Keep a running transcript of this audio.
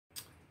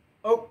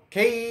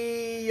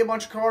Okay, a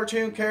bunch of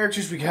cartoon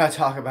characters. We gotta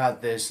talk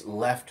about this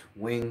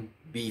left-wing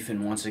beef,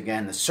 and once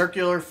again, the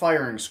circular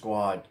firing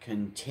squad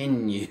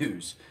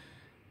continues.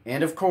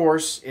 And of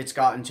course, it's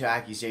gotten to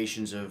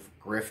accusations of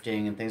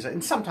grifting and things,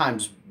 and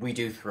sometimes we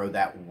do throw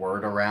that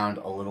word around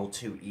a little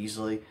too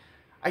easily.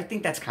 I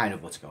think that's kind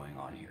of what's going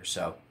on here.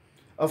 So,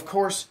 of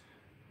course,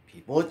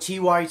 people at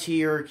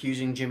TYT are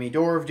accusing Jimmy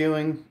Dore of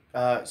doing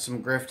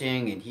some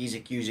grifting, and he's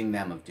accusing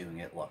them of doing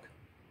it. Look,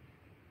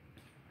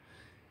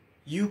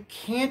 you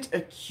can't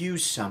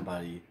accuse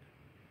somebody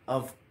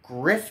of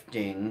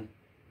grifting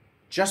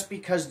just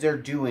because they're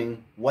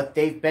doing what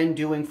they've been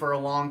doing for a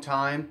long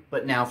time,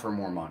 but now for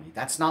more money.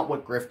 That's not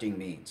what grifting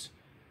means.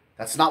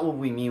 That's not what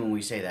we mean when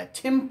we say that.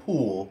 Tim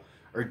Pool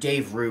or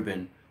Dave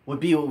Rubin would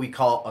be what we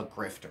call a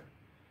grifter.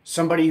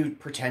 Somebody who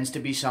pretends to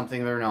be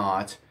something they're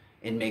not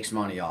and makes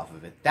money off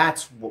of it.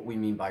 That's what we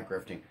mean by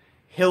grifting.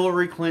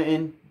 Hillary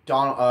Clinton,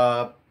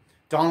 Donald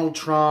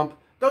Trump,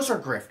 those are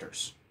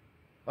grifters.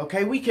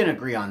 Okay, we can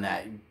agree on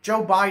that.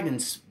 Joe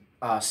Biden's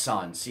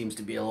son seems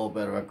to be a little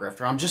bit of a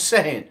grifter. I'm just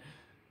saying.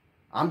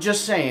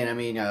 I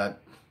mean,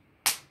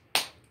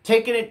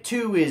 taking it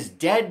to his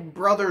dead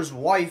brother's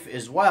wife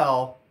as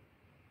well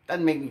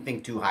doesn't make me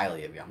think too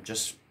highly of you. I'm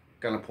just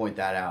going to point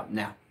that out.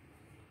 Now,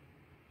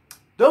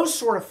 those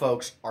sort of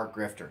folks are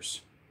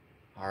grifters.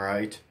 All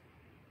right?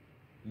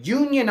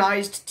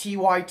 Unionized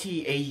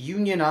TYT, a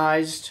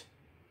unionized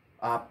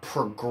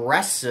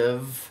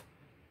progressive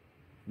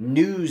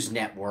news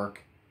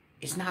network,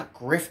 is not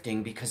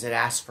grifting because it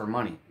asks for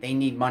money. They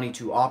need money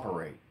to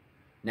operate.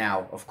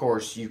 Now, of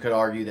course, you could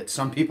argue that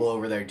some people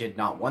over there did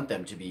not want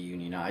them to be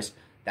unionized.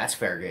 That's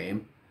fair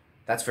game.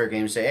 That's fair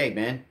game to say, hey,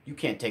 man, you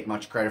can't take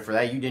much credit for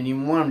that. You didn't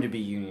even want them to be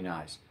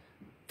unionized.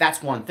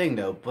 That's one thing,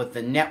 though, but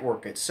the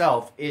network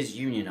itself is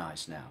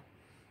unionized now.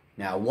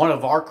 Now, one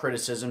of our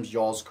criticisms,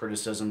 y'all's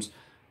criticisms,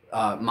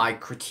 my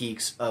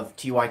critiques of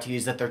TYT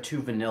is that they're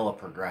too vanilla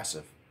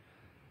progressive.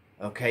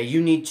 Okay,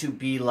 you need to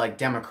be like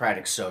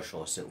democratic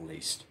socialists at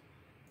least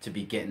to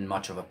be getting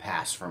much of a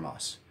pass from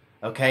us.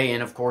 Okay,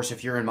 and of course,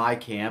 if you're in my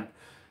camp,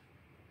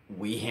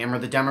 we hammer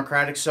the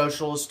democratic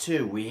socialists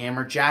too. We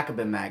hammer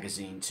Jacobin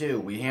magazine too.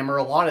 We hammer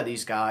a lot of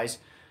these guys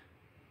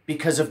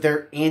because of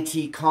their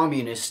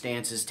anti-communist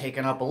stances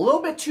taking up a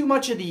little bit too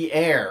much of the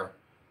air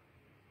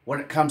when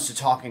it comes to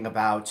talking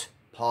about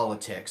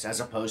politics as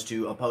opposed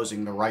to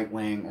opposing the right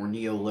wing or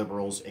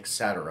neoliberals,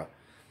 etc.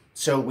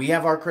 So we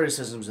have our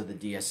criticisms of the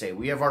DSA.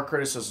 We have our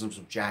criticisms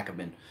of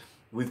Jacobin.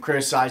 We've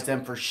criticized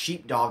them for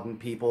sheepdogging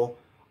people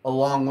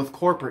along with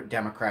corporate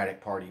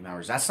Democratic Party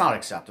members. That's not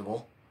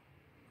acceptable.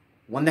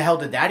 When the hell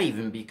did that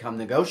even become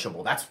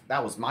negotiable?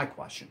 That was my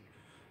question.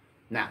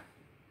 Now,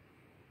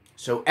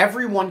 so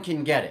everyone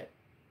can get it.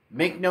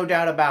 Make no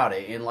doubt about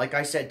it. And like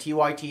I said,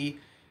 TYT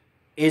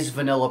is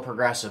vanilla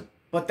progressive.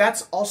 But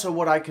that's also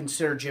what I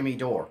consider Jimmy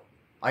Dore.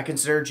 I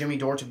consider Jimmy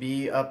Dore to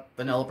be a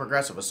vanilla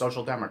progressive, a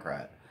social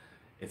democrat,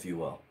 if you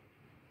will.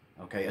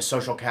 Okay, a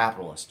social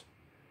capitalist.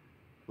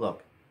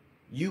 Look,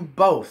 you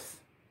both,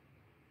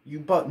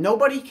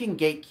 nobody can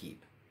gatekeep,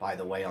 by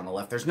the way, on the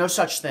left. There's no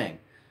such thing.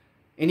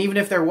 And even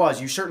if there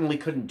was, you certainly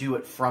couldn't do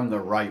it from the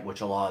right, which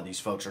a lot of these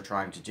folks are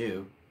trying to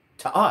do,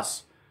 to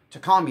us, to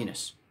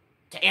communists,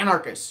 to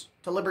anarchists,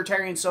 to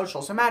libertarian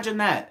socialists. Imagine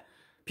that.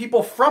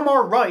 People from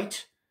our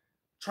right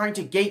trying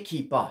to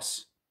gatekeep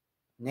us.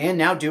 And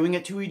now doing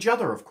it to each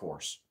other, of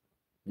course.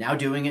 Now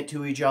doing it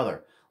to each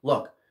other.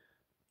 Look,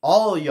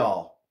 all of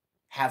y'all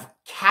have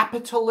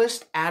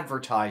capitalist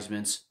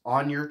advertisements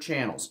on your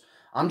channels.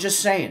 I'm just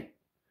saying.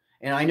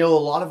 And I know a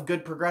lot of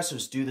good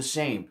progressives do the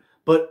same.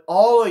 But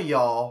all of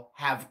y'all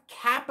have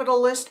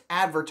capitalist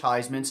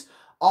advertisements,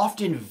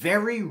 often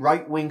very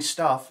right-wing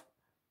stuff,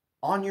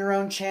 on your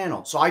own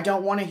channel. So I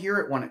don't want to hear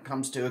it when it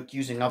comes to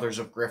accusing others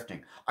of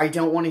grifting. I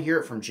don't want to hear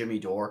it from Jimmy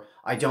Dore.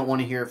 I don't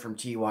want to hear it from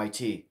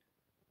TYT.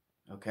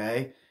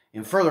 Okay?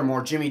 And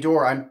furthermore, Jimmy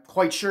Dore, I'm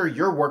quite sure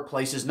your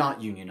workplace is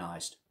not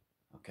unionized.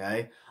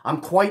 Okay?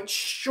 I'm quite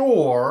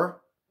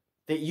sure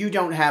that you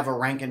don't have a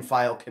rank and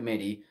file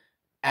committee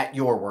at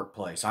your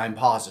workplace. I'm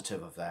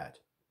positive of that.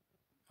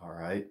 All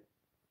right?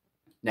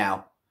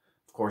 Now,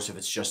 of course, if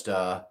it's just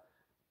a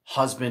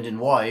husband and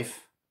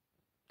wife,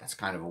 that's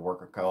kind of a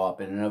worker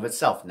co-op in and of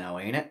itself now,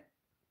 ain't it?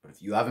 But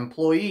if you have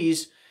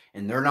employees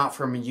and they're not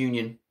from a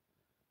union,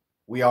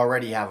 we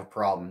already have a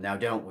problem now,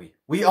 don't we?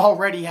 We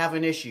already have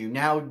an issue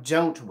now,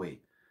 don't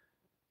we?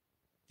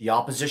 The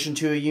opposition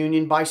to a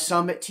union by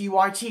some at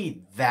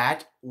TYT,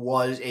 that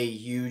was a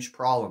huge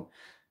problem.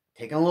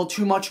 Taking a little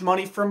too much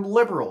money from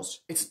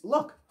liberals.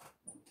 Look,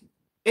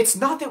 it's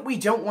not that we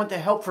don't want the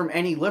help from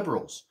any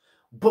liberals,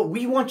 but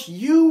we want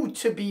you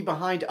to be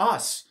behind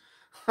us.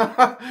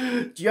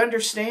 Do you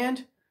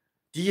understand?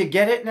 Do you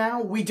get it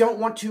now? We don't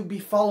want to be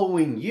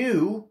following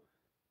you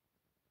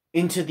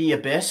into the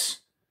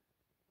abyss,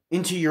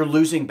 into your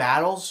losing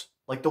battles,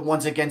 like the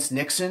ones against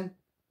Nixon,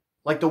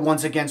 like the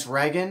ones against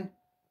Reagan,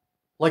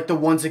 like the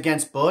ones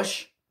against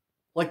Bush,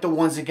 like the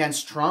ones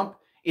against Trump.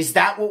 Is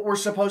that what we're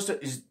supposed to,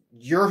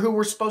 you're who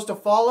we're supposed to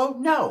follow?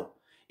 No.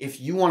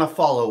 If you want to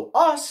follow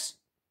us,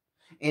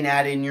 and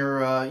add in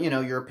your,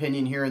 your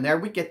opinion here and there.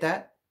 We get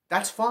that.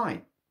 That's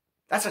fine.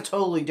 That's a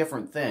totally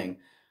different thing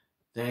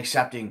than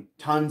accepting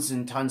tons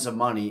and tons of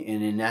money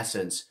and, in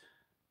essence,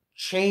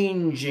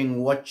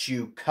 changing what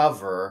you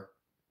cover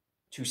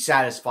to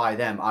satisfy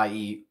them,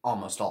 i.e.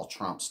 almost all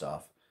Trump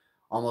stuff.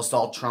 Almost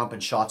all Trump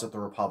and shots at the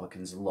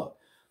Republicans. And look,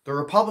 the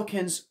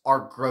Republicans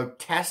are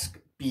grotesque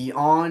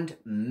beyond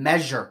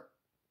measure.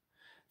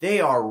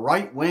 They are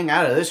right-wing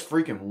out of this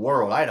freaking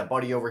world. I had a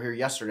buddy over here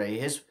yesterday.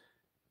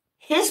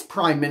 His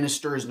prime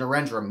minister is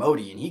Narendra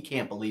Modi, and he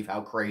can't believe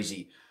how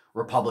crazy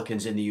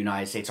Republicans in the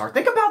United States are.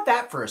 Think about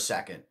that for a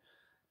second.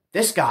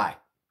 This guy,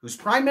 whose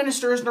prime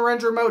minister is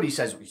Narendra Modi,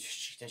 says,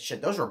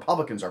 shit, those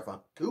Republicans are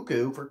fucking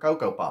cuckoo for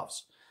Cocoa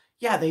Puffs.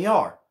 Yeah, they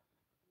are.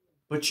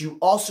 But you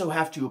also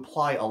have to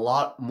apply a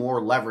lot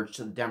more leverage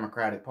to the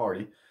Democratic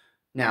Party.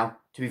 Now,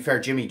 to be fair,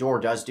 Jimmy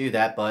Dore does do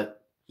that,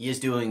 but he is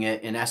doing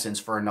it, in essence,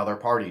 for another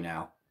party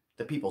now,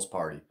 the People's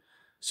Party.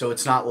 So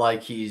it's not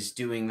like he's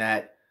doing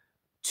that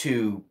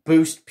to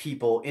boost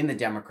people in the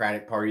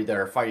Democratic Party that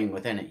are fighting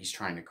within it. He's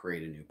trying to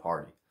create a new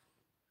party.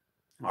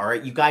 All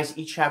right, you guys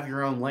each have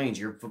your own lanes.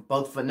 You're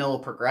both vanilla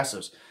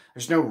progressives.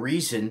 There's no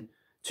reason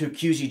to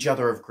accuse each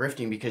other of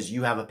grifting because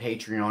you have a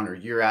Patreon or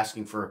you're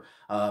asking for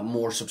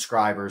more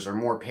subscribers or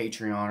more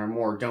Patreon or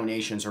more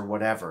donations or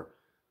whatever.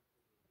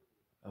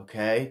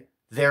 Okay?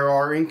 There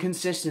are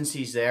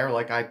inconsistencies there,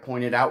 like I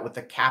pointed out with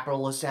the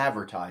capitalist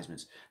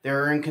advertisements.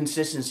 There are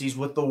inconsistencies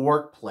with the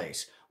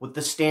workplace, with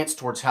the stance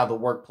towards how the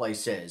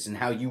workplace is and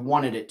how you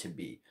wanted it to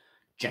be.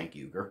 Cenk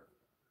Uygur.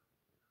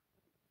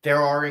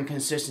 There are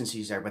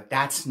inconsistencies there, but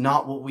that's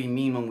not what we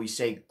mean when we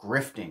say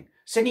grifting.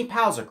 Sidney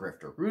Powell's a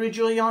grifter. Rudy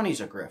Giuliani's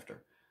a grifter.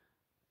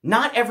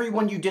 Not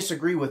everyone you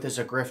disagree with is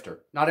a grifter.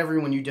 Not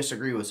everyone you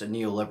disagree with is a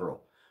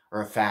neoliberal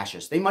or a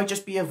fascist. They might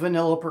just be a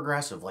vanilla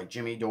progressive like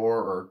Jimmy Dore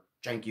or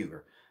Cenk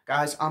Uygur.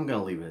 Guys, I'm going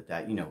to leave it at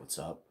that. You know what's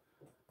up.